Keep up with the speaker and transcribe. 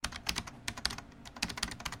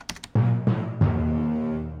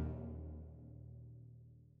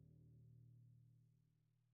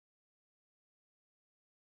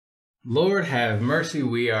Lord have mercy,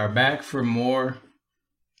 we are back for more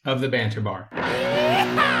of the Banter Bar.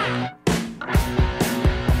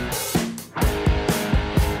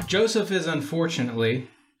 Joseph is unfortunately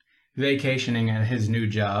vacationing at his new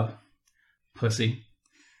job. Pussy.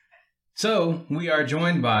 So, we are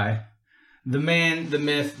joined by the man, the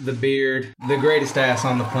myth, the beard, the greatest ass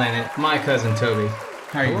on the planet, my cousin Toby.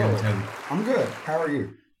 How are you doing, Toby? I'm good. How are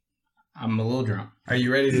you? I'm a little drunk. Are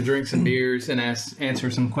you ready to drink some beers and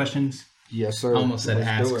answer some questions? Yes, sir. I almost said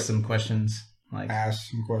Let's ask some questions. Like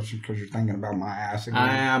ask some questions because you're thinking about my ass again.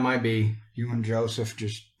 I might be. You and Joseph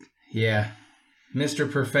just... Yeah. Mr.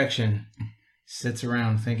 Perfection sits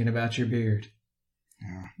around thinking about your beard.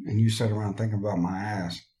 Yeah. And you sit around thinking about my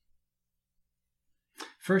ass.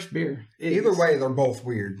 First beer. Either way, they're both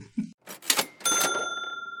weird.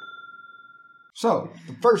 So,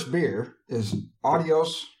 the first beer is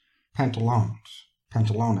Adios Pantalones.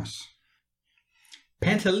 Pantalones.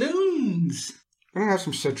 Pantaloons! We're going to have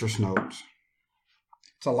some citrus notes.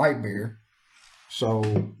 It's a light beer.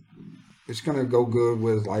 So, it's going to go good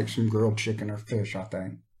with like some grilled chicken or fish, I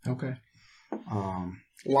think. Okay.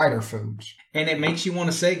 Lighter foods. And it makes you want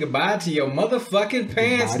to say goodbye to your motherfucking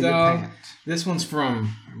pants, dog. This one's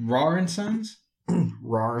from Raw & Sons?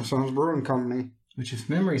 Raw & Sons Brewing Company. Which, if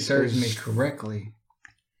memory serves me correctly,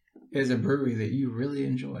 is a brewery that you really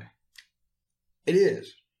enjoy. It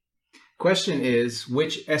is. Question is,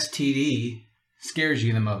 which STD scares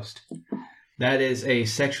you the most? That is a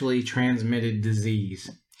sexually transmitted disease.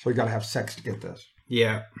 So you got to have sex to get this.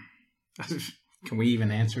 Yeah. Can we even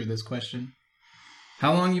answer this question?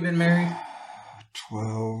 How long you been married?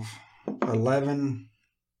 12, 11,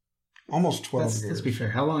 almost 12 years. Let's be fair.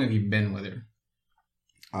 How long have you been with her?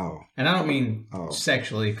 Oh. And I don't mean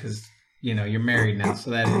sexually because, you're married now, so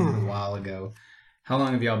that is a while ago. How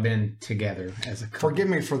long have y'all been together as a couple? Forgive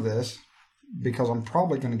me for this, because I'm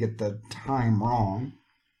probably going to get the time wrong.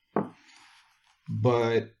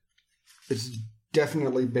 But it's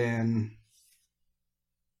definitely been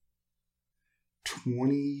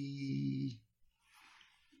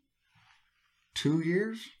 22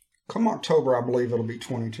 years. Come October, I believe it'll be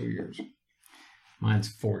 22 years. Mine's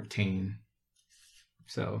 14.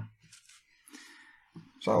 So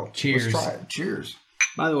Let's cheers. try it. Cheers.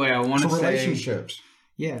 By the way, I want to say... relationships.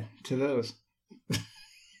 Yeah, to those.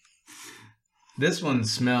 This one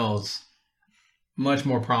smells much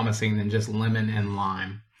more promising than just lemon and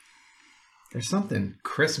lime. There's something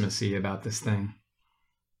Christmassy about this thing.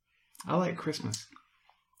 I like Christmas.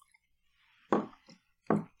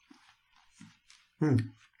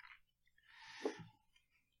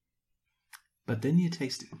 But then you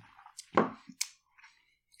taste it. I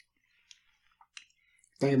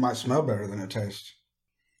think it might smell better than it tastes.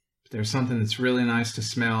 There's something that's really nice to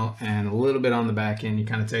smell, and a little bit on the back end, you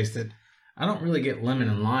kind of taste it. I don't really get lemon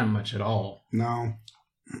and lime much at all. No.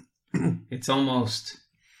 It's almost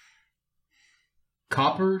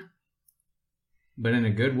copper, but in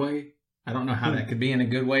a good way. I don't know how that could be in a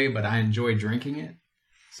good way, but I enjoy drinking it.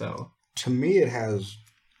 So to me, it has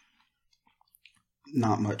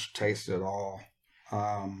not much taste at all.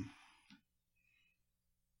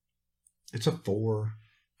 It's a 4.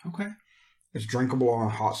 Okay. It's drinkable on a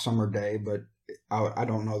hot summer day, but I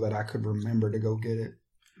don't know that I could remember to go get it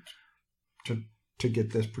to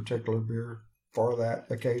get this particular beer for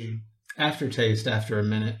that occasion. Aftertaste after a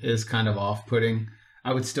minute is kind of off-putting.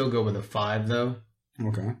 I would still go with a 5, though.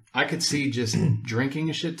 Okay. I could see just drinking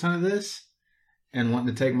a shit ton of this and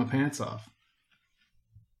wanting to take my pants off.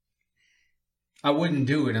 I wouldn't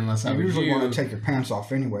do it unless I was you. You usually want to take your pants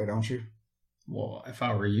off anyway, don't you? Well, if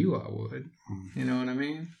I were you, I would. You know what I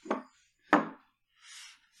mean?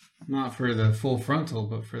 Not for the full frontal,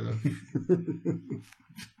 but for the...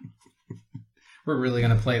 We're really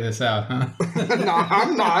going to play this out, huh? No,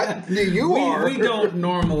 I'm not. You are. We don't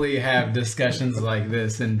normally have discussions like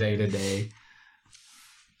this in day-to-day.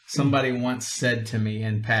 Somebody once said to me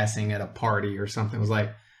in passing at a party or something, was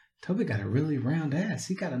like, Toby got a really round ass.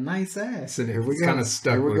 He got a nice ass. And it kind of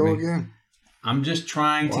stuck with me. Again. I'm just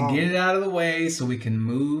trying to get it out of the way so we can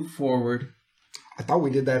move forward. I thought we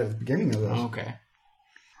did that at the beginning of this. Okay.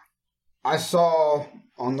 I saw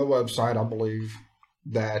on the website, I believe,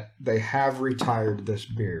 that they have retired this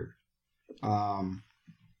beer. I'm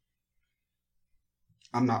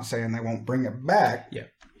not saying they won't bring it back. Yeah.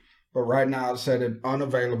 But right now it said it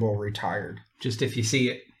unavailable, retired. Just if you see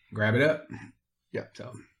it, grab it up. Yeah.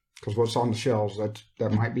 So, because what's on the shelves, that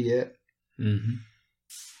might be it. Mm-hmm.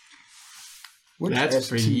 Which That's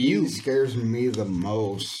for you. Scares me the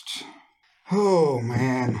most. Oh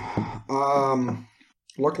man.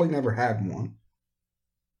 Luckily never had one.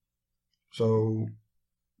 So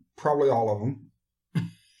probably all of them.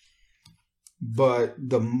 But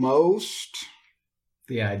the most...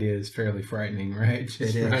 The idea is fairly frightening, right? Just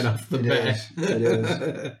It is. right off the It bat. is. It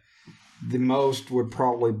is. The most would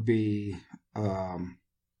probably be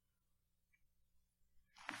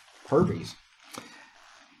herpes.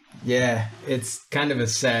 Yeah, it's kind of a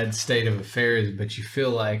sad state of affairs, but you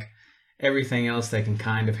feel like everything else they can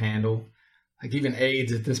kind of handle, like even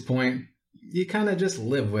AIDS at this point, you kind of just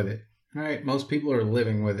live with it, right? Most people are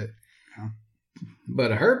living with it. Yeah.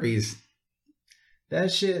 But a herpes,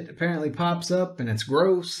 that shit apparently pops up and it's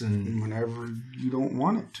gross and... Whenever you don't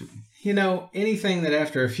want it to. You know, anything that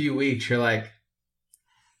after a few weeks you're like,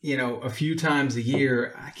 you know, a few times a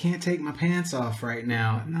year, I can't take my pants off right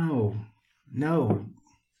now. No.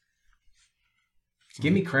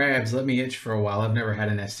 Give me crabs, let me itch for a while. I've never had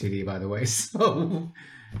an STD, by the way, so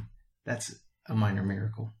that's a minor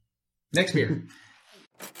miracle. Next beer.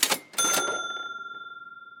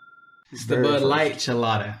 It's the Bud Light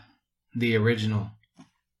Chelada, the original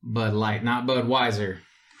Bud Light, not Budweiser.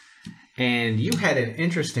 And you had an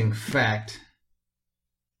interesting fact.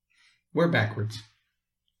 We're backwards,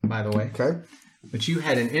 by the way. Okay. But you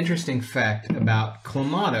had an interesting fact about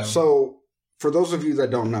Clamato. So, for those of you that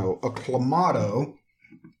don't know, a Clamato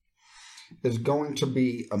is going to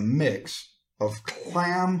be a mix of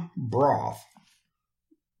clam broth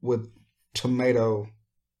with tomato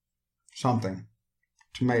something.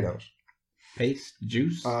 Tomatoes. Paste,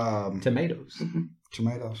 juice, tomatoes.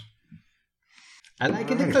 Tomatoes. I like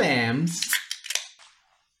it in clams.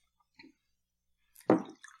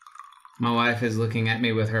 My wife is looking at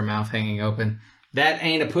me with her mouth hanging open. That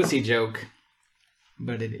ain't a pussy joke,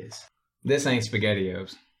 but it is. This ain't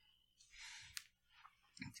SpaghettiOs.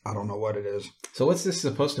 I don't know what it is. So what's this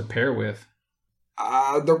supposed to pair with?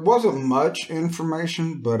 There wasn't much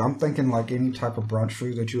information, but I'm thinking like any type of brunch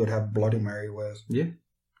food that you would have Bloody Mary with. Yeah.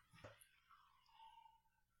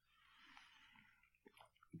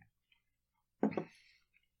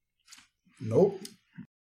 Nope.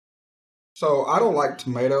 So I don't like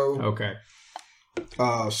tomato Okay.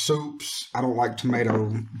 Soups. I don't like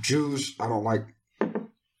tomato juice. I don't like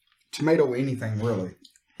tomato anything really,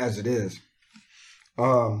 as it is.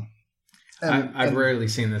 I've rarely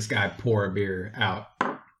seen this guy pour a beer out.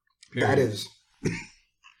 Period. That is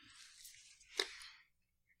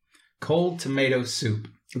cold tomato soup.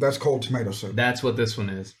 That's cold tomato soup. That's what this one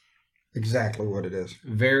is. Exactly what it is.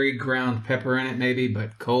 Very ground pepper in it maybe,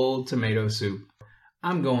 but cold tomato soup.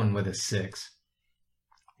 I'm going with a 6.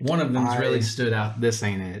 One of them's really stood out. This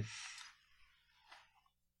ain't it.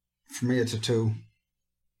 For me, it's a 2.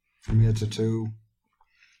 For me, it's a 2.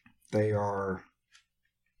 They are...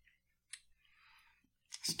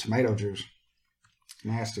 It's tomato juice.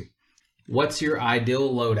 Nasty. What's your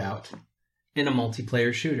ideal loadout in a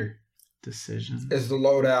multiplayer shooter? Decision. Is the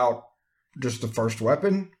loadout just the first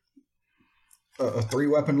weapon? A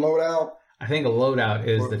 3-weapon loadout? I think a loadout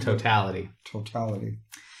is the totality. Totality.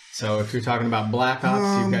 So if you're talking about Black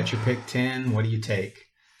Ops, you've got your pick 10. What do you take?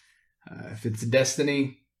 If it's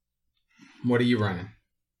Destiny, what are you running?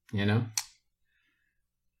 You know?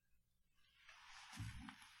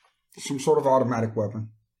 Some sort of automatic weapon.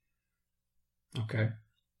 Okay.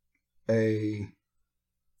 A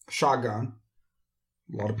shotgun.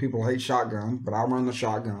 A lot of people hate shotguns, but I run the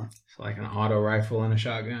shotgun. It's like an auto rifle and a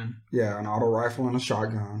shotgun. Yeah, an auto rifle and a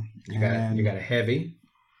shotgun. You got a heavy.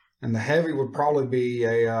 And the heavy would probably be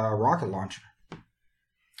a rocket launcher.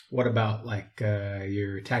 What about like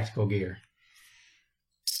your tactical gear?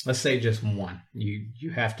 Let's say just one. You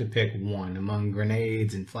have to pick one among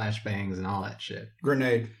grenades and flashbangs and all that shit.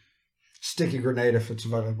 Grenade. Sticky grenade if it's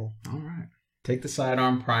available. All right. Take the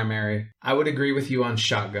sidearm primary. I would agree with you on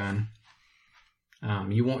shotgun.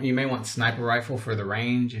 You may want sniper rifle for the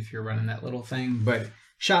range if you're running that little thing, but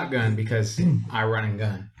shotgun because I run and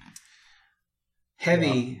gun. Heavy,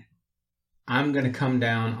 yeah. I'm going to come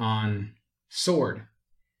down on sword.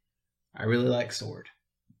 I really like sword.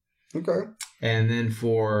 Okay. And then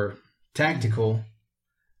for tactical,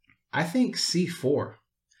 I think C4.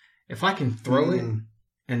 If I can throw it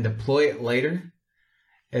and deploy it later,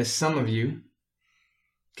 as some of you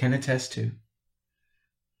can attest to,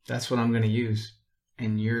 that's what I'm going to use.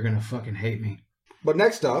 And you're going to fucking hate me. But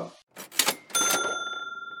next up,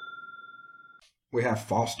 we have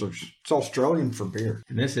Foster's. It's Australian for beer.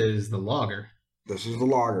 And this is the lager. This is the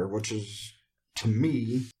lager, which is, to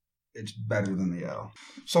me, it's better than the ale.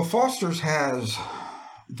 So Foster's has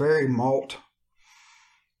very malt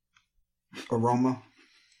aroma.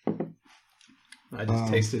 I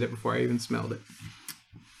just tasted it before I even smelled it.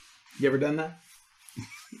 You ever done that?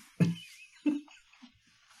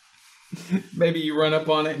 Maybe you run up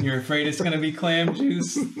on it and you're afraid it's going to be clam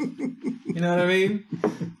juice. You know what I mean?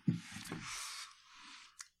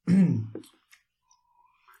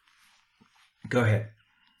 Go ahead.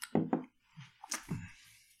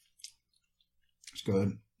 It's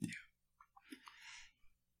good. Yeah.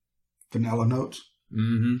 Vanilla notes.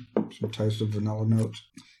 Mm-hmm. Some taste of vanilla notes.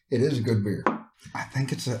 It is a good beer. I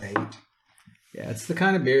think it's an 8. Yeah, it's the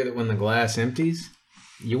kind of beer that when the glass empties,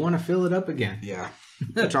 you want to fill it up again. Yeah,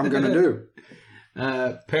 which I'm going to do.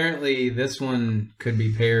 Apparently, this one could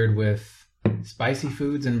be paired with spicy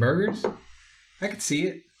foods and burgers. I could see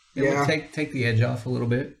it. It would take the edge off a little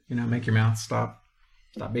bit. You know, make your mouth stop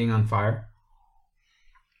being on fire.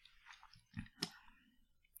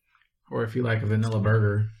 Or if you like a vanilla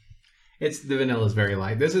burger, the vanilla is very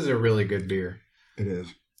light. This is a really good beer. It is.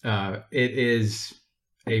 It is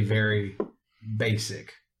a very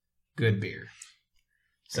basic good beer.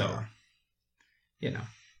 So, you know,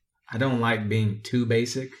 I don't like being too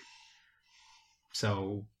basic.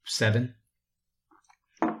 So 7.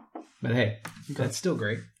 But hey, that's still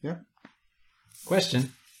great. Yeah.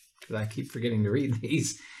 Question, because I keep forgetting to read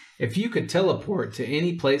these. If you could teleport to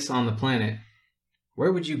any place on the planet,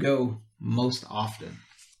 where would you go most often?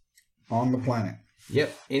 On the planet.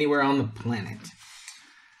 Yep, anywhere on the planet.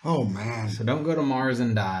 Oh, man. So don't go to Mars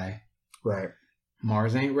and die. Right.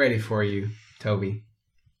 Mars ain't ready for you, Toby.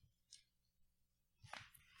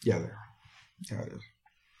 Yeah, there. Yeah, it is.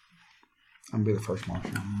 I'm going to be the first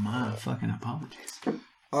Martian. My fucking apologies.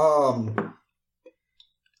 I'm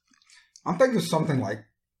thinking something like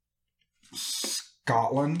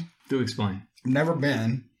Scotland. Do explain. Never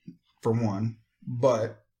been, for one,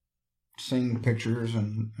 but seeing pictures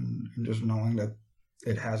and just knowing that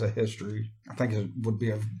it has a history, I think it would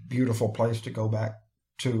be a beautiful place to go back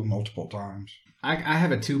to multiple times. I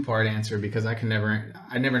have a 2-part answer because I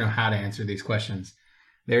never know how to answer these questions.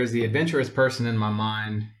 There's the adventurous person in my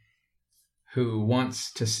mind who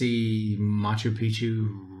wants to see Machu Picchu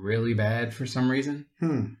really bad for some reason.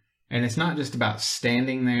 And it's not just about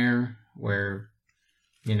standing there where,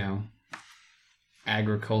 you know,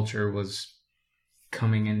 agriculture was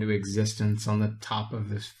coming into existence on the top of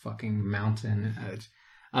this fucking mountain. It's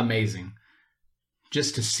amazing.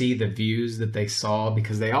 Just to see the views that they saw,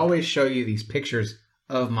 because they always show you these pictures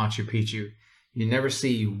of Machu Picchu. You never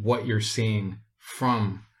see what you're seeing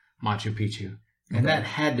from Machu Picchu. And that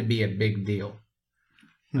had to be a big deal.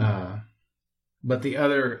 But the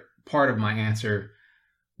other part of my answer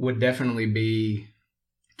would definitely be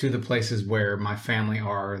to the places where my family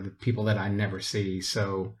are, the people that I never see.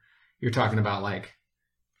 So you're talking about like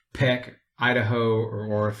Peck, Idaho, or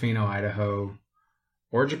Orofino, Idaho,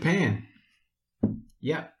 or Japan.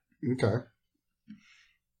 Yeah. Okay.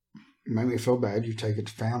 It made me feel bad. You take it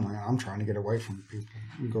to family. I'm trying to get away from people.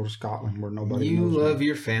 You go to Scotland where nobody knows. You love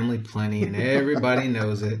your family plenty, and everybody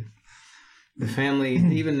knows it. The family,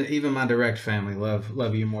 even my direct family,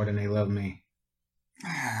 love you more than they love me.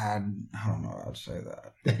 I don't know how I'd say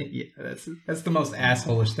that. Yeah, that's the most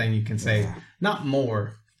asshole-ish thing you can say. Yeah. Not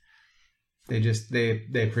more.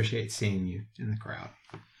 They appreciate seeing you in the crowd.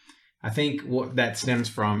 I think what that stems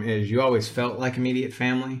from is you always felt like immediate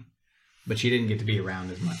family, but you didn't get to be around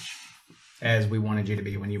as much as we wanted you to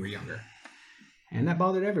be when you were younger. And that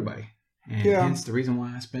bothered everybody. And hence the reason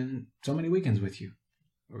why I spend so many weekends with you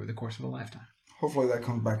over the course of a lifetime. Hopefully that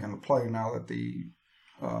comes back into play now that the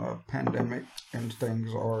pandemic and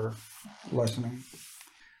things are lessening.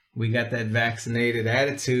 We got that vaccinated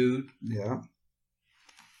attitude. Yeah.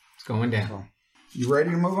 It's going down. So, you ready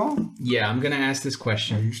to move on? Yeah, I'm going to ask this Yeah,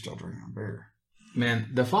 question. you're still drinking a beer. Man,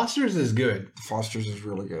 the Foster's is good. The Foster's is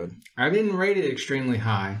really good. I didn't rate it extremely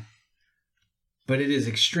high, but it is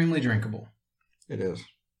extremely drinkable. It is.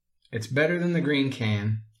 It's better than the green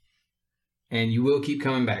can, and you will keep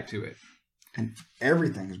coming back to it. And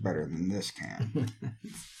everything is better than this can.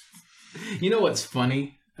 You know what's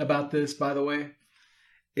funny about this, by the way,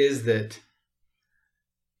 is that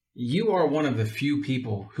you are one of the few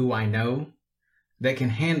people who I know that can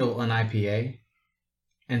handle an IPA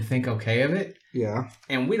and think okay of it. Yeah.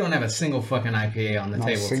 And we don't have a single fucking IPA on the Not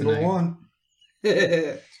table a single tonight. one.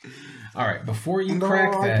 All right, before you And there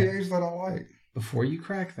crack are that, IPAs that I like. before you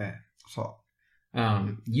crack that, So,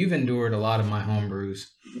 you've endured a lot of my homebrews,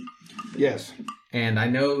 yes. and I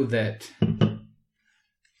know that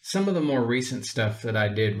some of the more recent stuff that I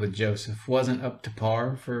did with Joseph wasn't up to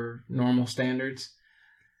par for normal standards.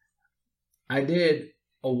 I did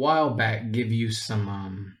a while back give you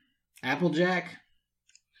some Applejack.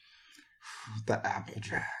 The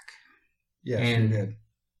Applejack. Yes, And you did.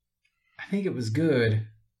 I think it was good,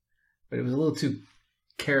 but it was a little too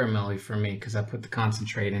caramelly for me because I put the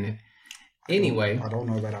concentrate in it. Anyway. I don't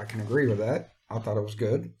know that I can agree with that. I thought it was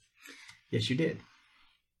good. Yes, you did.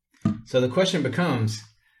 So the question becomes,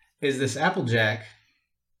 is this Applejack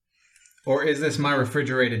or is this my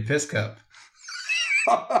refrigerated piss cup?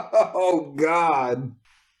 Oh, God.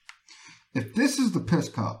 If this is the piss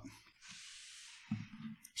cup,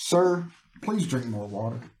 sir, please drink more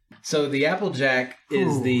water. So the Applejack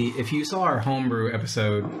is if you saw our homebrew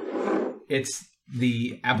episode, it's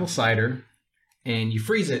the apple cider, and you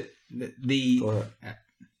freeze it.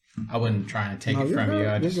 I wasn't trying to take it from you.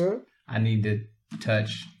 I need to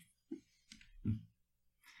touch.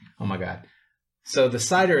 Oh my God. So the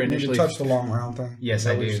cider initially... Did you touch the long round thing? Yes,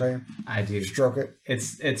 I do. I do. Stroke it.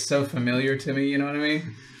 It's so familiar to me, you know what I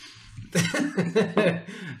mean?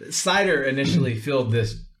 Cider initially filled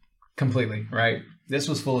this completely, right? This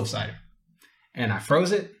was full of cider. And I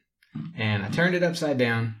froze it, and I turned it upside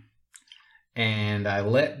down, and I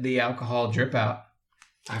let the alcohol drip out.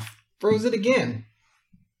 I froze it again.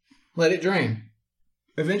 Let it drain.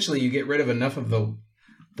 Eventually, you get rid of enough of the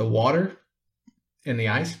water in the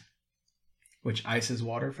ice, which ice is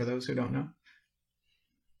water for those who don't know.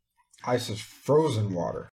 Ice is frozen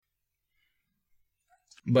water.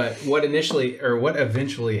 But what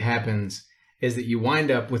eventually happens is that you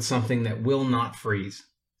wind up with something that will not freeze,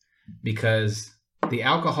 because the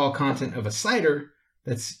alcohol content of a cider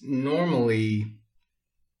that's normally,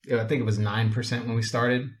 I think it was 9% when we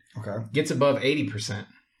started, gets above 80%.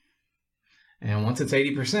 And once it's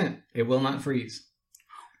 80%, it will not freeze.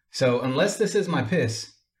 So unless this is my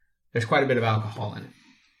piss, there's quite a bit of alcohol in it.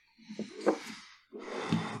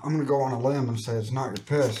 I'm going to go on a limb and say it's not your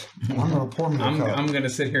piss. I'm going to pour me a cup. I'm going to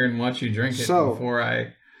sit here and watch you drink it before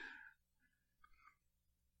I...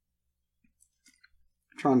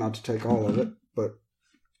 Try not to take all of it, but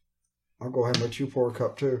I'll go ahead and let you pour a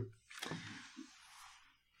cup too.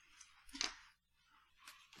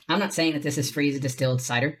 I'm not saying that this is freeze distilled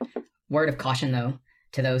cider. Word of caution, though,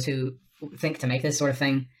 to those who think to make this sort of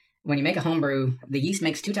thing. When you make a homebrew, the yeast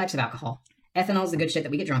makes two types of alcohol. Ethanol is the good shit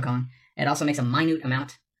that we get drunk on. It also makes a minute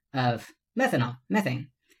amount of methane.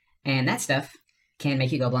 And that stuff can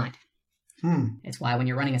make you go blind. It's why when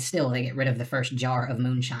you're running a still, they get rid of the first jar of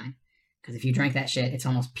moonshine. Because if you drink that shit, it's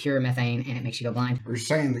almost pure methane, and it makes you go blind. Are you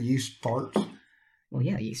saying the yeast farts? Well,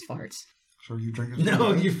 yeah, yeast farts. So you drink it?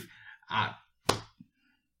 No, it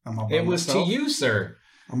was myself? to you, sir.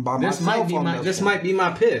 I'm by myself. This might be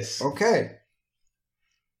my piss. Okay.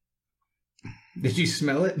 Did you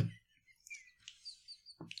smell it?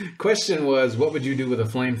 Question was, what would you do with a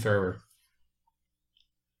flamethrower?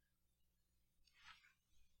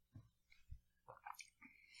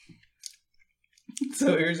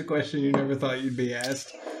 So here's a question you never thought you'd be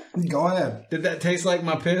asked. Go ahead. Did that taste like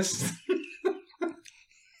my piss?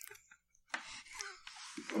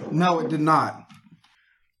 No, it did not.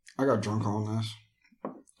 I got drunk on this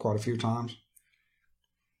quite a few times.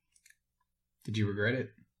 Did you regret it?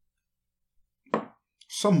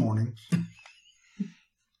 Some mornings.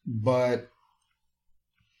 But,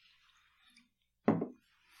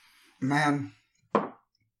 man,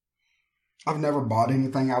 I've never bought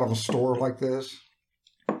anything out of a store like this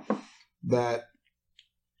that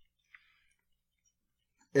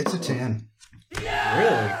it's a 10.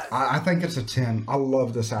 Really? I think it's a 10. I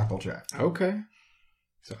love this Applejack. Okay.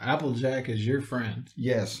 So Applejack is your friend.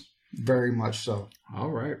 Yes, very much so.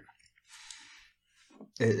 All right.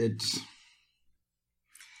 It's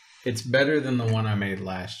better than the one I made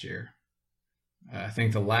last year. I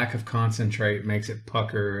think the lack of concentrate makes it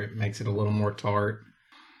pucker. It makes it a little more tart.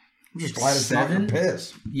 I'm just glad it's not your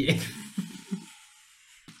piss. Yeah.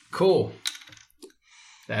 Cool.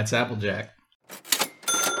 That's Applejack.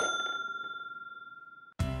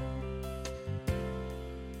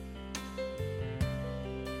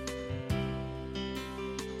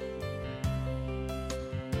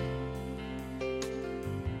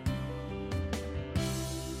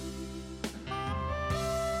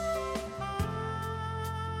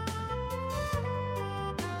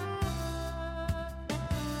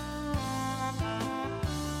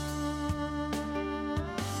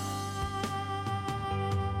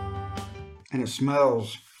 And it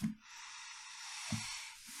smells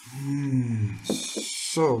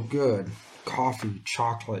so good. Coffee,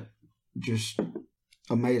 chocolate, just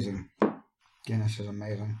amazing. Guinness is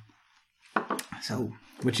amazing. So,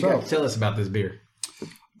 what you got to tell us about this beer?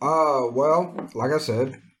 Well, like I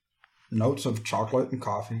said, notes of chocolate and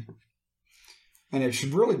coffee. And it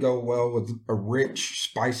should really go well with a rich,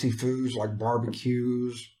 spicy foods like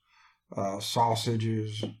barbecues,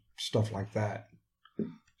 sausages, stuff like that.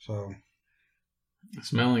 So...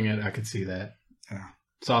 Smelling it, I could see that. Yeah.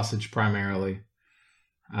 Sausage primarily.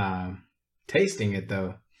 Tasting it,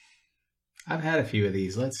 though. I've had a few of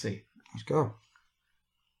these. Let's see. Let's go.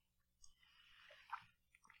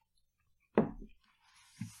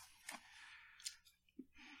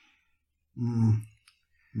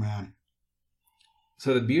 Man.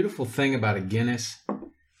 So the beautiful thing about a Guinness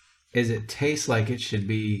is it tastes like it should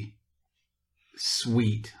be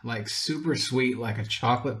sweet, like super sweet, like a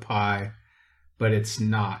chocolate pie, but it's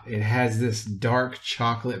not. It has this dark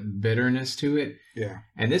chocolate bitterness to it. Yeah.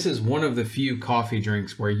 And this is one of the few coffee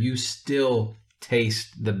drinks where you still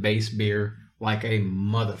taste the base beer like a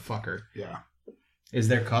motherfucker. Yeah. Is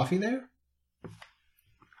there coffee there?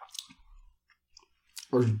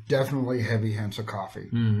 There's definitely heavy hints of coffee.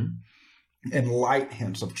 Mm-hmm. And light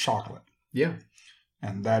hints of chocolate. Yeah.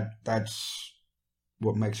 And that's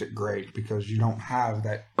what makes it great, because you don't have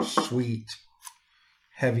that sweet,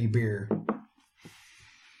 heavy beer.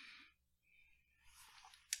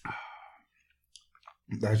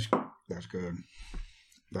 That's good.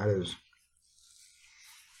 That is.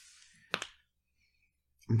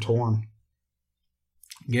 I'm torn.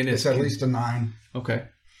 Guinness. It's at least a 9. Okay.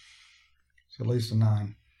 It's at least a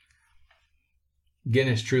 9.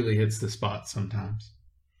 Guinness truly hits the spot sometimes.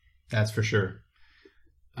 That's for sure.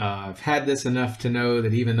 I've had this enough to know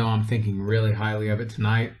that even though I'm thinking really highly of it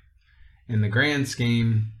tonight, in the grand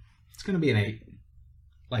scheme, it's going to be an 8.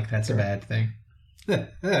 Like, that's a bad thing.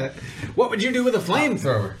 What would you do with a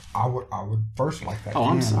flamethrower? I would first like that. Oh,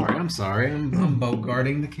 can. I'm sorry. I'm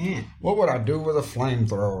bogarting the can. What would I do with a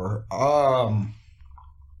flamethrower?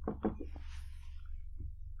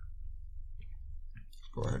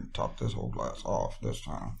 Go ahead and top this whole glass off this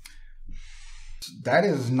time. That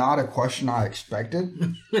is not a question I expected.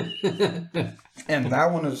 And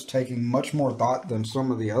that one is taking much more thought than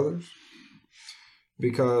some of the others.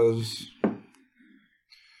 Because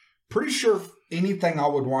pretty sure anything I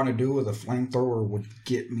would want to do with a flamethrower would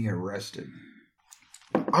get me arrested.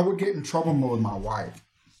 I would get in trouble with my wife.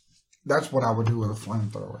 That's what I would do with a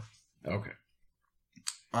flamethrower. Okay.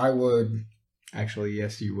 I would. Actually,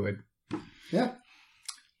 yes, you would. Yeah.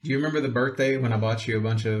 Do you remember the birthday when I bought you a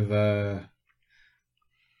bunch of like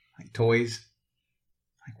toys,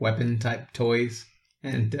 like weapon type toys?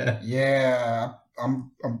 And yeah,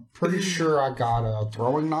 I'm pretty sure I got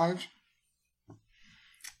throwing knives.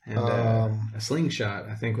 And a slingshot,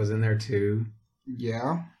 I think, was in there too.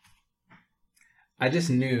 Yeah. I just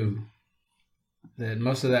knew that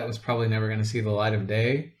most of that was probably never going to see the light of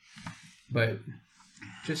day, but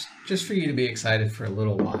just for you to be excited for a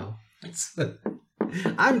little while.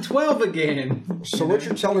 I'm 12 again. So what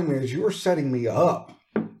you're telling me is you were setting me up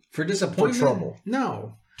for disappointment. For trouble.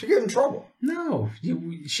 No. To get in trouble. No.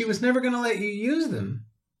 She was never going to let you use them.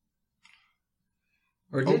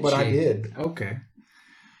 Or did but she? I did. Okay.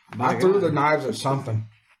 I threw the knives at something.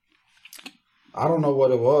 I don't know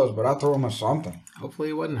what it was, but I threw them at something.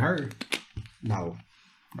 Hopefully it wasn't her. No.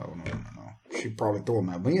 She probably threw them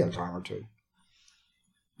at me a time or two.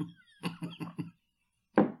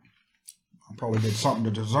 I probably did something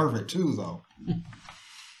to deserve it too, though.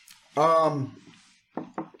 I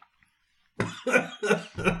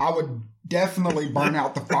would definitely burn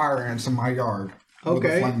out the fire ants in my yard with a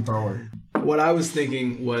flamethrower. What I was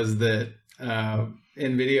thinking was that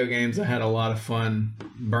in video games, I had a lot of fun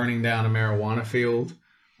burning down a marijuana field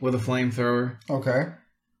with a flamethrower. Okay.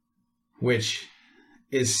 Which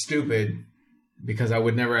is stupid because I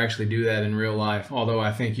would never actually do that in real life. Although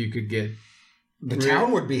I think you could get... The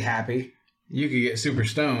town would be happy. You could get super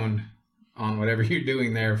stoned on whatever you're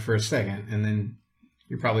doing there for a second, and then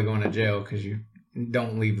you're probably going to jail because you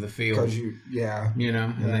don't leave the field. Because you, yeah. You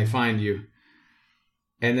know, and they find you.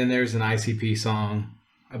 And then there's an ICP song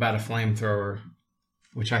about a flamethrower,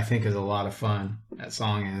 which I think is a lot of fun. That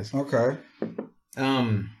song is. Okay.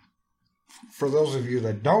 For those of you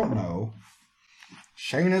that don't know,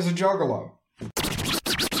 Shane is a juggalo.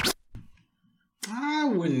 I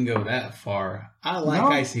wouldn't go that far. I like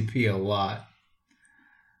ICP a lot.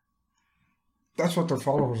 That's what their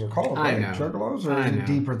followers are called, right? I know. Juggalos? Or is it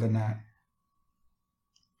deeper than that?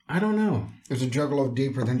 I don't know. Is a juggalo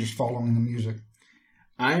deeper than just following the music?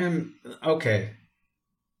 I am... Okay.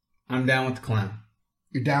 I'm down with the clown.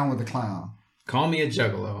 You're down with the clown. Call me a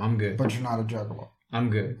juggalo. I'm good. But you're not a juggalo. I'm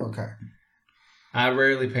good. Okay. I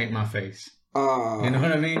rarely paint my face. You know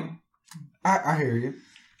what I mean? I hear you.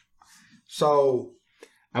 So...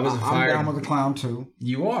 I'm down with the clown, too.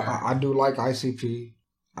 You are? I do like ICP.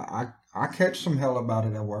 I catch some hell about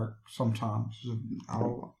it at work sometimes.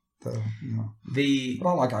 But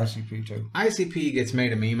I like ICP too. ICP gets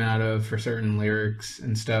made a meme out of for certain lyrics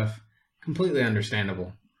and stuff. Completely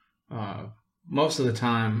understandable. Most of the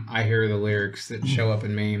time, I hear the lyrics that show up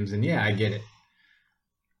in memes, and yeah, I get it.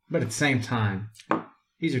 But at the same time,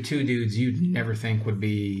 these are two dudes you'd never think would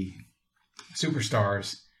be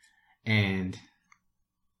superstars, and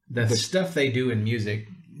the stuff they do in music,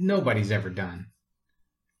 nobody's ever done.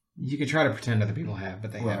 You can try to pretend other people have,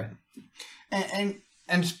 but they haven't. And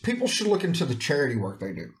And people should look into the charity work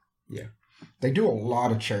they do. Yeah. They do a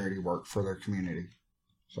lot of charity work for their community.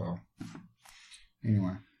 So,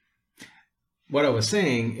 anyway. What I was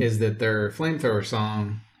saying is that their flamethrower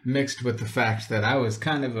song mixed with the fact that I was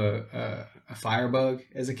kind of a firebug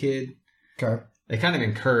as a kid. Okay. They kind of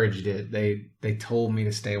encouraged it. They told me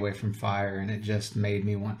to stay away from fire, and it just made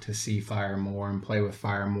me want to see fire more and play with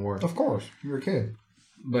fire more. Of course. You're a kid.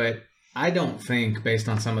 But I don't think, based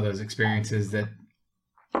on some of those experiences, that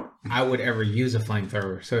I would ever use a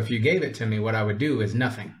flamethrower. So if you gave it to me, what I would do is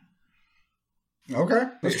nothing. Okay.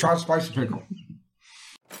 Let's try spicy pickle.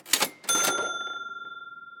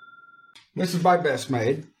 This is by Best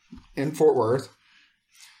Made in Fort Worth.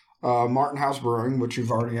 Martin House Brewing, which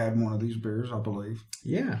you've already had one of these beers, I believe.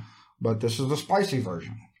 Yeah. But this is the spicy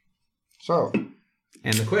version. So.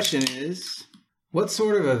 And the question is, what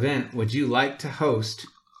sort of event would you like to host,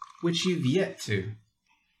 which you've yet to?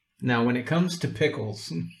 Now, when it comes to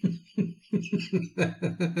pickles...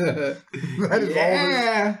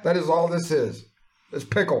 That is all this is. It's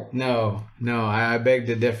pickle. No, I beg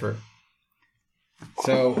to differ.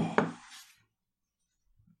 So,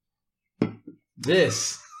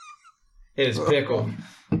 this is pickle.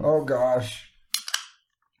 Oh, gosh.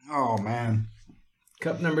 Oh, man.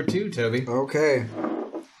 Cup number 2, Toby. Okay.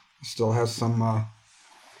 Still has some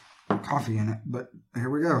coffee in it, but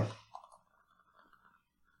here we go.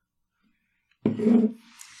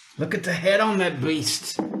 Look at the head on that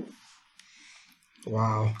beast.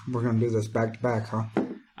 Wow. We're going to do this back to back, huh?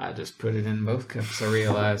 I just put it in both cups, I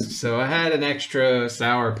realized. So I had an extra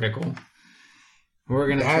sour pickle. We're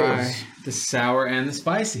going to try the sour and the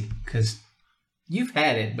spicy, because you've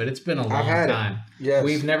had it, but it's been a long time. Yes.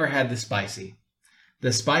 We've never had the spicy.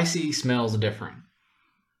 The spicy smells different.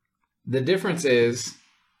 The difference is,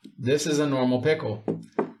 this is a normal pickle.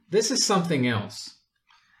 This is something else.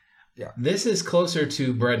 Yeah. This is closer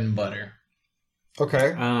to bread and butter.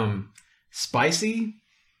 Okay. Spicy.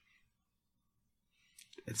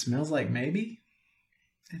 It smells like maybe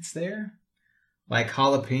it's there. Like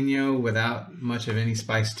jalapeno without much of any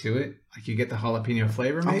spice to it. Like you get the jalapeno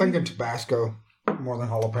flavor, maybe? I'm thinking Tabasco more than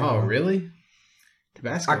jalapeno. Oh, really?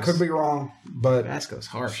 Tabasco. I could be wrong, but Tabasco's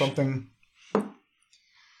harsh. Something.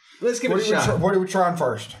 Let's give it a shot. What are we trying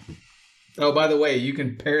first? Oh, by the way, you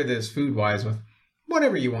can pair this food-wise with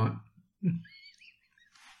whatever you want.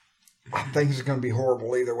 I think it's going to be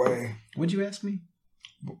horrible either way. Would you ask me?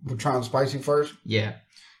 We're trying spicy first? Yeah.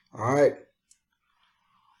 All right.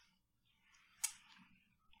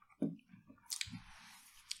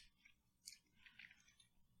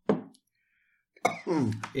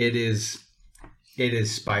 It is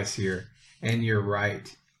spicier. And you're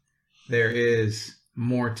right. There is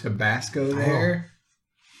more Tabasco there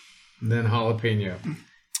than jalapeno.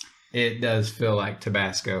 It does feel like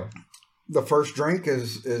Tabasco. The first drink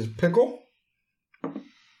is pickle.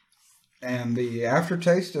 And the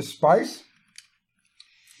aftertaste is spice.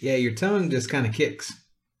 Yeah, your tongue just kind of kicks.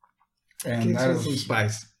 And kicks that with is, some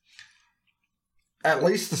spice. At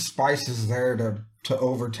least the spice is there to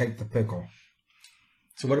overtake the pickle.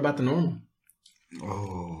 So what about the normal?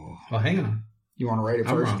 Oh. Well, hang on. You want to rate it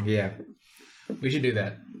I'm first? wrong. Yeah. We should do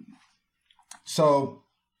that. So,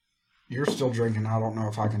 you're still drinking. I don't know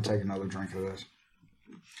if I can take another drink of this.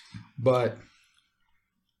 But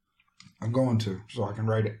I'm going to, so I can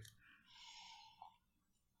rate it.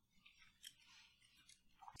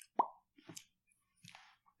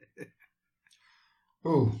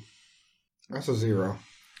 Ooh. That's a 0.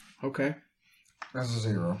 Okay. That's a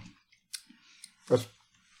 0.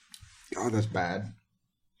 That's bad.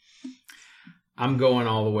 I'm going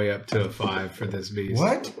all the way up to a 5 for this beast.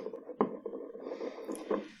 What?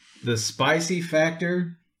 The spicy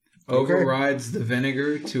factor overrides the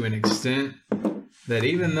vinegar to an extent that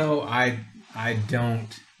even though I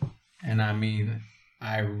don't, and I mean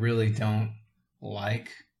I really don't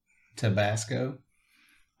like Tabasco.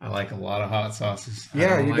 I like a lot of hot sauces.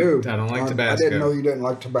 Yeah, you do. I don't like Tabasco. I didn't know you didn't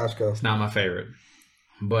like Tabasco. It's not my favorite.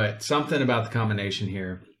 But something about the combination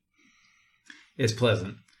here is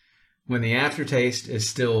pleasant. When the aftertaste is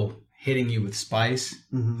still hitting you with spice,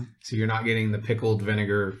 so you're not getting the pickled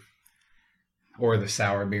vinegar or the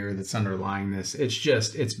sour beer that's underlying this.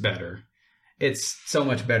 It's better. It's so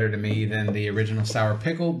much better to me than the original sour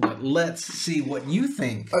pickle, but let's see what you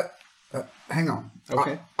think. Hang on.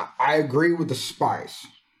 Okay. I agree with the spice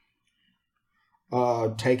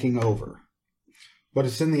taking over, but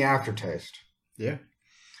it's in the aftertaste. Yeah.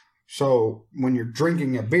 So when you're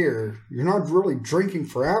drinking a beer, you're not really drinking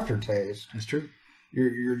for aftertaste. That's true.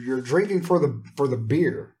 You're drinking for the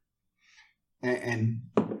beer, and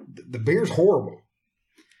the beer's horrible.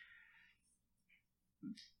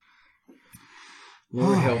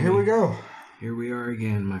 Lord help me. Here we go. Here we are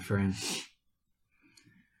again, my friend.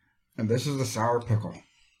 And this is the sour pickle.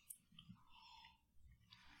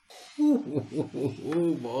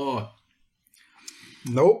 Oh, boy.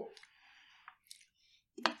 Nope.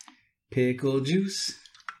 Pickle juice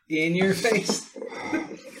in your face.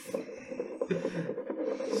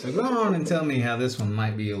 So go on and tell me how this one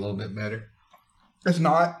might be a little bit better. It's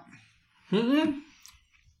not.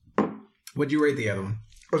 What'd you rate the other one?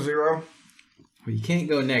 A 0. Well, you can't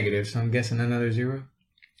go negative, so I'm guessing another 0.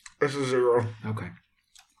 It's a 0. Okay.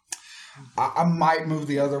 I might move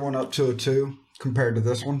the other one up to a 2 compared to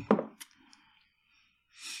this one.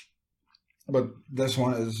 But this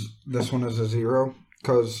one is a 0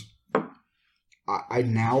 because I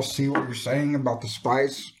now see what you're saying about the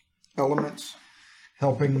spice elements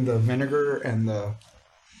helping the vinegar and the.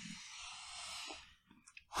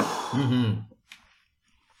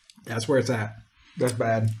 That's where it's at. That's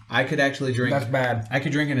bad. I could actually drink. That's bad. I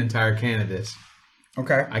could drink an entire can of this.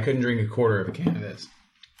 Okay. I couldn't drink a quarter of a can of this.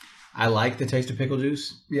 I like the taste of pickle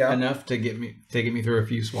juice. Yeah. Enough to get me through a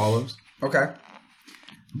few swallows. Okay.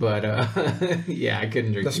 But yeah, I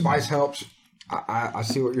couldn't drink. The spice helps. I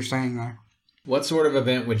see what you're saying there. What sort of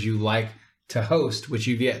event would you like to host, which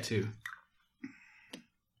you've yet to?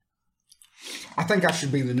 I think I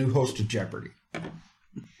should be the new host of Jeopardy.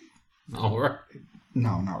 All right.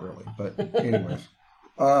 No, not really. But anyways,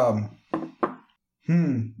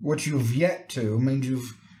 what you've yet to means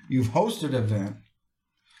you've hosted an event,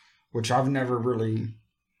 which I've never really.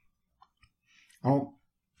 I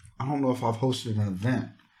don't know if I've hosted an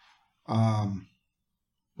event.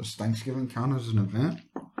 Does Thanksgiving count as an event?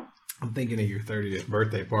 I'm thinking of your 30th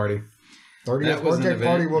birthday party. 30th birthday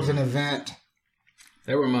party was an event.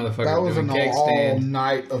 There were motherfuckers That was doing an cake stand.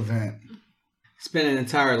 all-night event. Spent an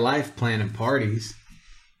entire life planning parties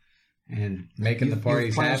and making the parties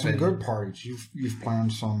you've planned happen. Some good parties. You've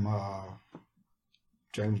planned some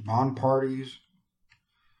James Bond parties.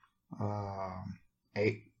 Yeah,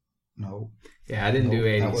 I didn't do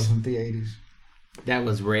 80s. That wasn't the 80s. That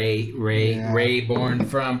was Ray born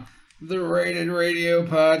from the Rated Radio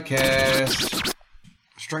Podcast.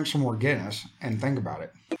 Let's drink some more Guinness and think about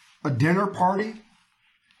it. A dinner party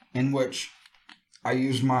in which I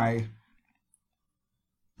use my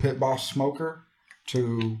Pit Boss smoker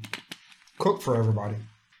to cook for everybody.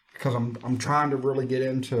 Because I'm trying to really get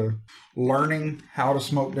into learning how to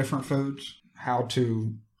smoke different foods, how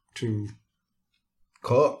to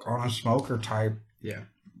cook on a smoker type. Yeah.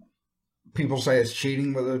 People say it's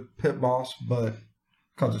cheating with a Pit Boss, but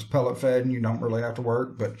because it's pellet fed and you don't really have to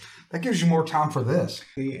work, but that gives you more time for this.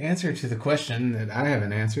 The answer to the question that I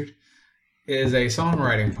haven't answered is a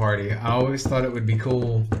songwriting party. I always thought it would be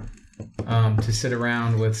cool to sit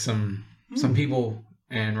around with some people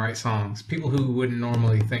and write songs. People who wouldn't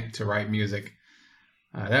normally think to write music.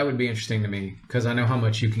 That would be interesting to me because I know how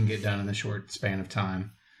much you can get done in a short span of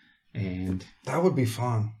time. And that would be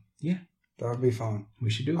fun. Yeah. That would be fun. We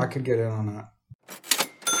should do it. I could get in on that.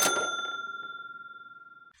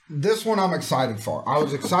 This one I'm excited for. I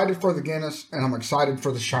was excited for the Guinness, and I'm excited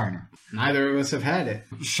for the Shiner. Neither of us have had it.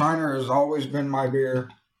 Shiner has always been my beer.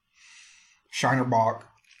 Shiner Bock.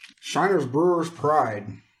 Shiner's Brewer's Pride.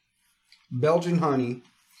 Belgian honey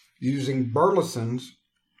using Burleson's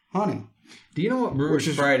honey. Do you know what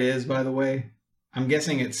Brewer's Pride is, by the way? I'm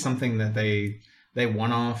guessing it's something that they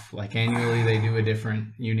one off, like annually they do a different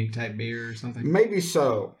unique type beer or something. Maybe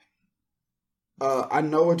so. I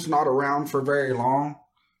know it's not around for very long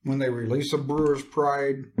when they release a Brewer's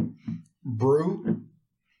Pride brew.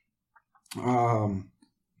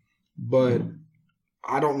 But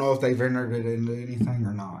I don't know if they've entered it into anything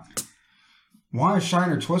or not. Why is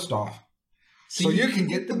Shiner Twist Off? So you can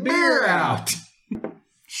get the beer out.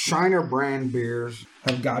 Shiner brand beers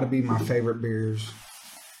have got to be my favorite beers,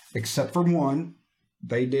 except for one.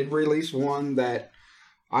 They did release one that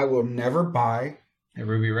I will never buy. A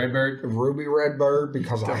Ruby Redbird? A Ruby Redbird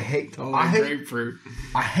because I hate grapefruit.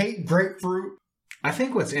 I hate grapefruit. I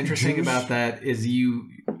think what's interesting about that is you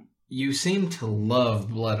seem to love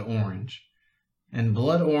blood orange. And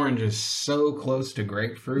blood orange is so close to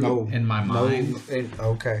grapefruit in my mind.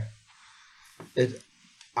 Okay.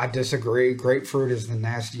 I disagree. Grapefruit is the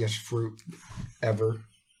nastiest fruit ever.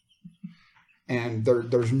 And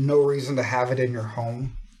there's no reason to have it in your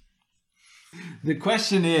home. The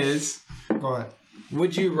question is... Go ahead.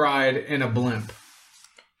 Would you ride in a blimp?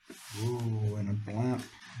 Ooh, in a blimp.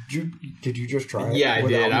 Did you just try it? Yeah, I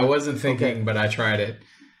did. I wasn't thinking, but I tried it.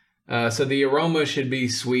 So the aroma should be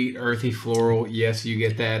sweet, earthy, floral. Yes, you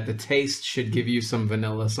get that. The taste should give you some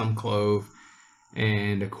vanilla, some clove.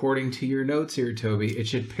 And according to your notes here, Toby, it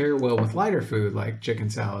should pair well with lighter food like chicken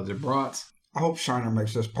salads or brats. I hope Shiner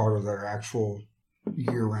makes this part of their actual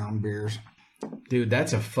year-round beers. Dude,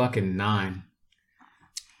 that's a fucking 9.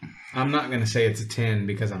 I'm not going to say it's a 10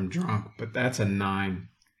 because I'm drunk, but that's a 9.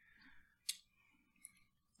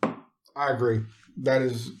 I agree. That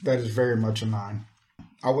is very much a 9.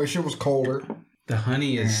 I wish it was colder. The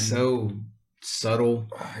honey is so subtle.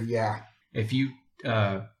 Yeah. If you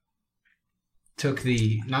took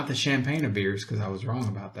not the champagne of beers, because I was wrong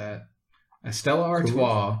about that, a Stella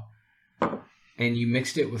Artois, and you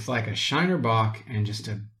mixed it with like a Shiner Bock and just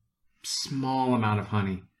a small amount of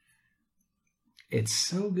honey. It's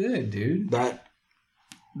so good, dude. That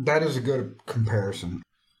is a good comparison.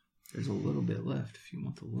 There's a little bit left if you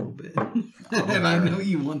want the little bit. And I know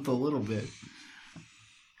you want the little bit.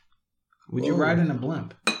 Would you ride in a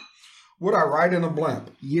blimp? Would I ride in a blimp?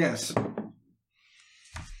 Yes.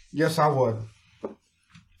 Yes, I would.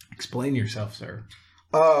 Explain yourself, sir.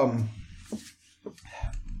 My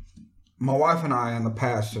wife and I in the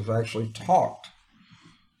past have actually talked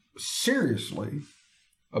seriously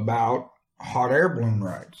about hot air balloon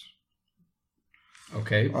rides.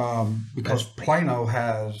 Okay. Because Plano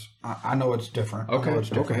has, I know it's different. Okay. It's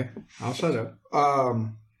different. Okay. I'll shut up.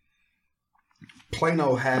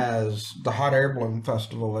 Plano has the hot air balloon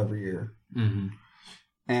festival every year. Mm-hmm.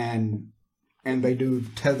 And they do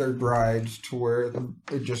tethered rides to where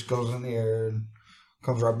it just goes in the air and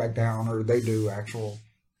comes right back down, or they do actual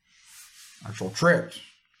trips.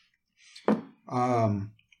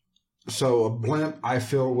 So a blimp, I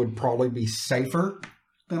feel, would probably be safer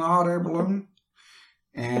than a hot air balloon,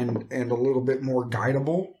 and a little bit more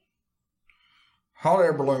guidable. Hot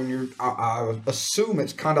air balloon, I would assume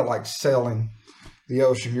it's kind of like sailing the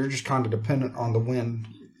ocean. You're just kind of dependent on the wind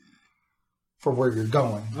for where you're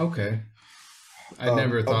going. Okay. I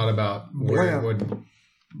never thought about where it would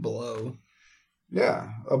blow. Yeah,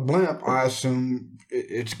 a blimp, I assume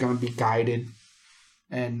it's going to be guided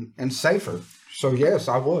and safer. So yes,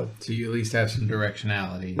 I would. So you at least have some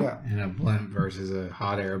directionality in a blimp versus a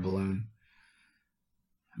hot air balloon.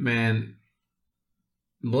 Man,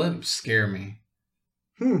 blimps scare me.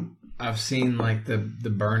 I've seen like the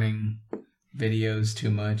burning videos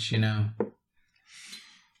too much, you know.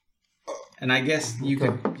 And I guess you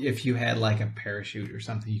could, if you had like a parachute or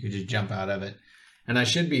something, you could just jump out of it. And I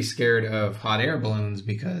should be scared of hot air balloons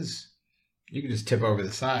because you could just tip over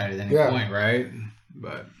the side at any point, right?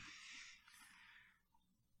 But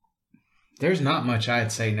there's not much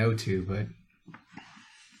I'd say no to, but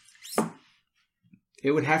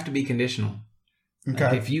it would have to be conditional. Okay.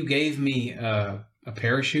 Like if you gave me a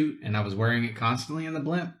parachute and I was wearing it constantly in the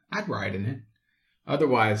blimp, I'd ride in it.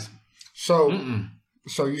 Otherwise, So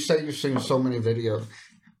you say you've seen so many videos.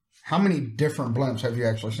 How many different blimps have you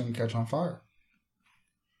actually seen catch on fire?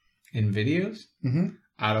 In videos? Mm-hmm.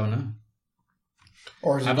 I don't know.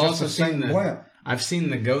 Or is it I've just also the same seen blimp? I've seen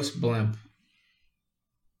the ghost blimp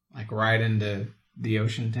like ride into the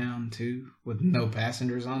ocean town too with no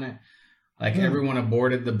passengers on it. Like everyone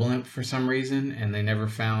aborted the blimp for some reason and they never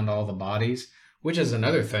found all the bodies, which is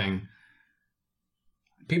another thing.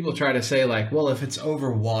 People try to say like, well, if it's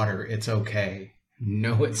over water, it's okay.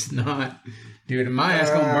 No, it's not. Dude, my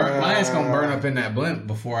ass gonna burn up in that blimp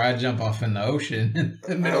before I jump off in the ocean in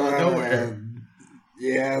the middle of nowhere.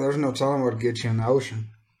 Yeah, there's no telling what to get you in the ocean.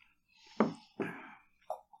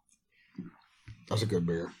 That's a good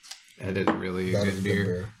beer. That is really a good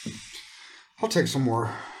beer. I'll take some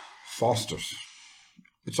more Foster's.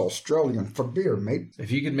 It's Australian for beer, mate.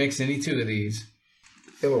 If you could mix any two of these.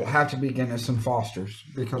 It will have to be Guinness and Foster's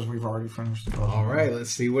because we've already finished the All right,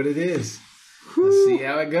 let's see what it is. Let's see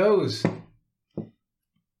how it goes.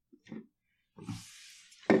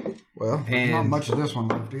 Well, there's not much of this one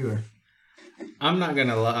left either. I'm not going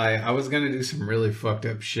to lie. I was going to do some really fucked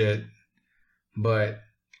up shit. But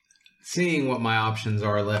seeing what my options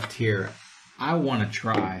are left here, I want to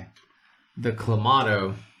try the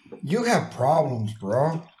Clamato. You have problems,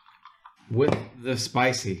 bro. With the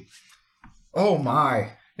spicy. Oh,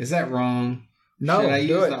 my. Is that wrong? No, should I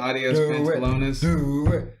use the Adios Pantalones? Do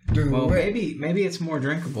it. Maybe it's more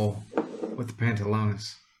drinkable with the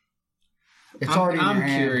Pantalones. I'm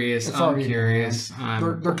curious. I'm curious.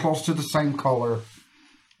 They're close to the same color.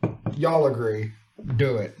 Y'all agree?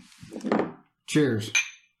 Do it. Cheers.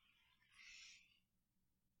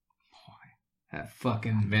 Boy, that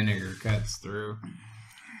fucking vinegar cuts through.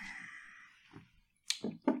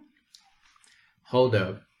 Hold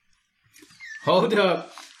up. Oh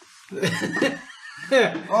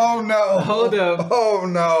no. Hold up. Oh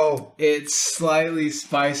no. It's slightly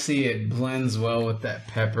spicy. It blends well with that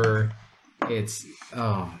pepper. It's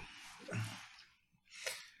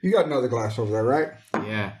You got another glass over there, right?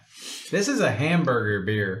 Yeah. This is a hamburger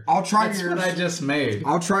beer. I'll try That's yours. what I just made.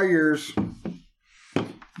 I'll try yours.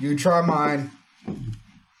 You try mine.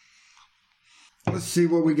 Let's see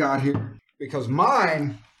what we got here. Because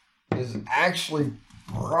mine is actually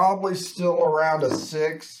probably still around a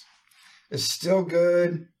 6. It's still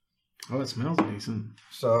good. Oh, it smells decent.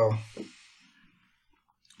 So,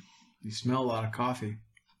 You smell a lot of coffee.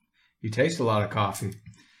 You taste a lot of coffee.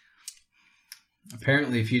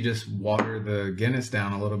 Apparently, if you just water the Guinness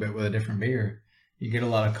down a little bit with a different beer, you get a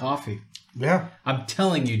lot of coffee. yeah. I'm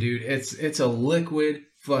telling you, dude, it's a liquid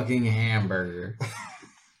fucking hamburger.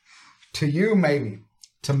 To you, maybe.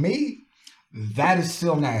 To me, that is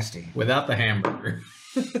still nasty. Without the hamburger.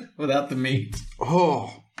 Without the meat.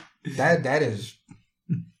 Oh, that is...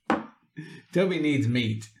 Toby needs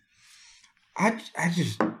meat. I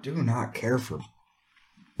just do not care for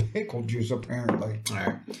pickle juice, apparently. All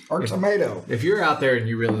right. Or tomato. If you're out there and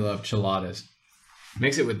you really love chiladas,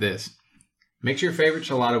 mix it with this. Mix your favorite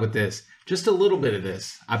chilada with this. Just a little bit of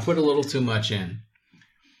this. I put a little too much in.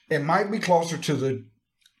 It might be closer to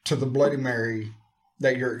the Bloody Mary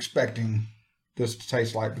that you're expecting this to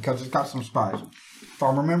taste like, because it's got some spice. If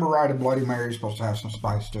I remember right, a Bloody Mary is supposed to have some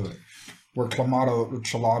spice to it, where Clamato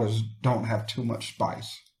chiladas don't have too much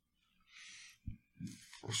spice.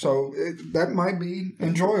 So that might be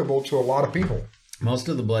enjoyable to a lot of people. Most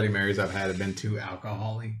of the Bloody Marys I've had have been too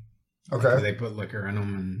alcohol-y. Okay. They put liquor in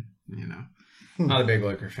them, and not a big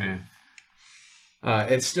liquor fan.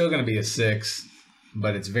 It's still going to be a 6,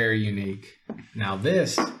 but it's very unique. Now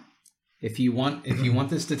this, if you want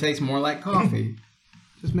this to taste more like coffee,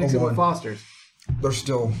 just mix it with Foster's. They're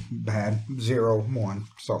still bad. 0, 1,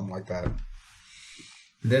 something like that.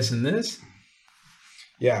 This and this.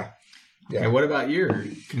 Yeah. Okay, what about your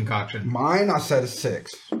concoction? Mine, I said a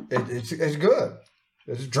 6. It's good.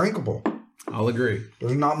 It's drinkable. I'll agree.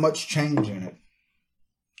 There's not much change in it.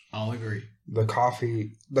 I'll agree. The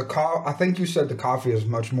coffee, I think you said the coffee is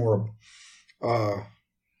much more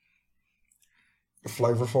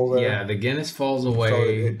flavorful there. Yeah, the Guinness falls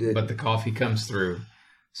away, So but the coffee comes through.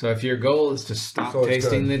 So if your goal is to stop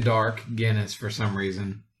tasting the dark Guinness for some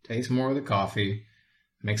reason, taste more of the coffee,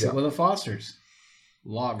 mix it with a Foster's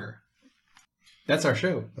lager. That's our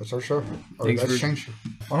show. That's our show. Or Thanks that's for- changed.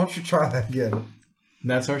 Why don't you try that again?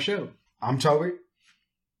 That's our show. I'm Toby.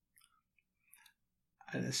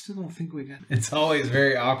 I still don't think we got it. It's always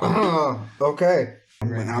very awkward. Okay.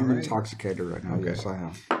 Right, I'm right. intoxicated right now. Okay. Yes, I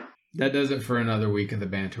am. That does it for another week of the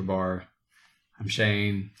Banter Bar. I'm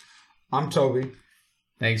Shane. I'm Toby.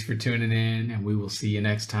 Thanks for tuning in, and we will see you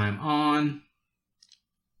next time on...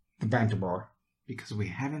 The Banter Bar. Because we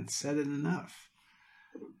haven't said it enough.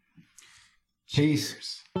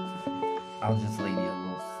 Peace. I'll just leave you a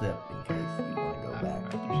little sip in case you want to go I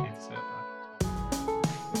back. appreciate the sip.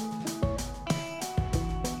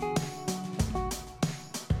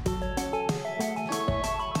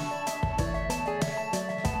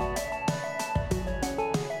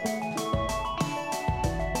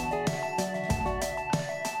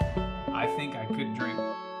 I think I could drink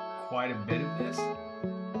quite a bit of this.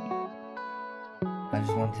 I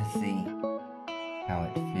just want to see how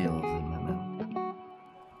it feels in my mouth.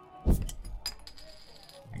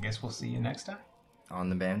 I guess we'll see you next time. On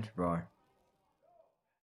the Banter Bar.